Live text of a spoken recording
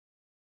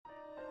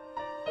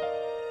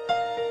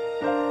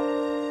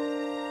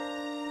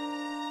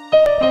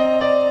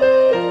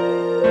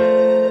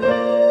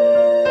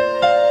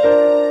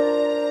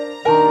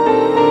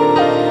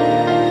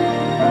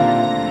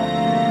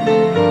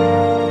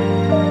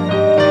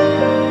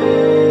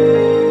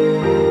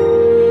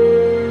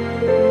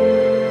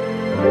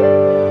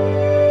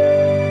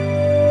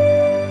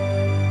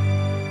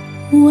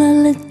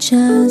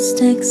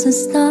takes a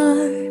star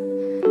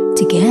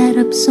to get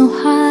up so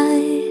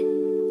high.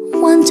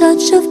 One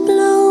touch of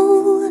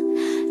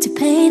blue to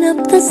paint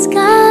up the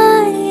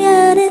sky,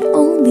 and it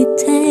only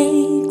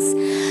takes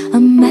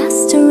a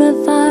master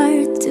of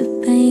art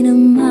to paint a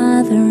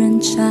mother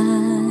and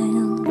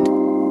child.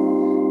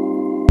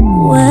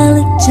 Well,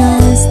 it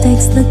just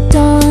takes the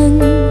dawn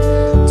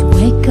to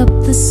wake up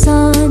the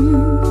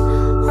sun.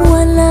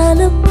 One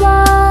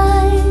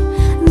lullaby,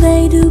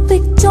 they do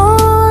big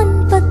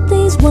dawn, but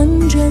these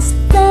wondrous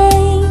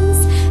things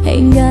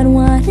ain't got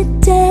what it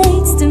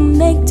takes to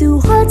make two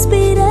hearts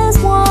beat as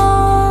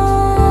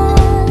one.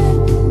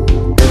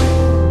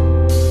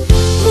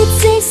 It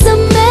takes a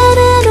man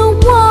and a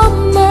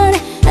woman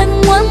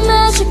and one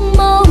magic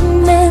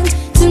moment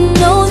to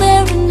know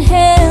they're in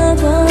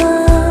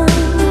heaven.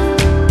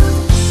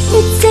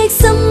 It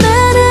takes a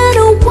man and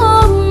a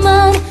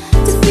woman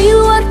to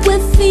feel what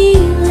we're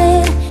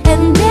feeling,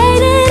 and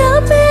ain't it a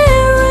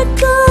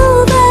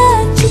miracle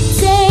that you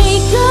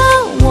take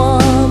a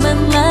woman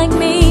like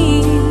me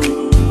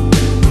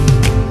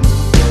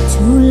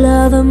to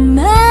love a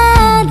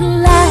man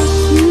like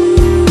you?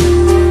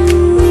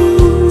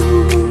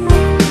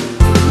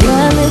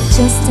 Well, it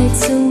just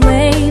takes a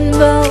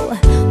rainbow,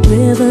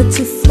 river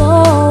to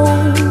flow.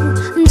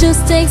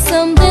 Just takes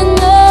something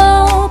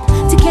up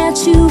to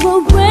catch you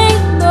a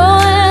rainbow.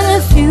 And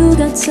if you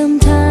got some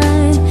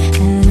time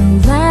and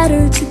a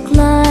ladder to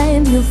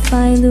climb, you'll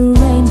find the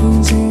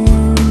rainbow's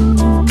end.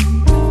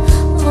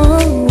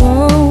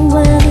 Oh,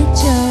 well, it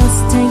just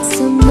takes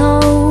some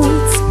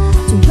notes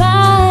to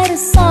write a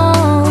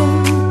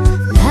song.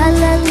 La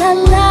la la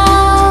la,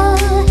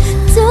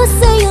 to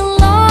sing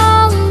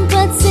along.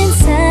 But since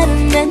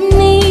Adam and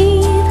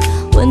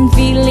Eve, when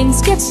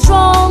feelings get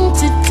strong,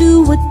 to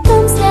do what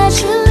comes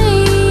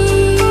naturally.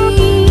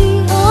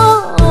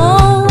 Oh,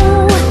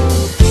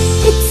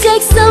 it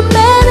takes a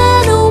man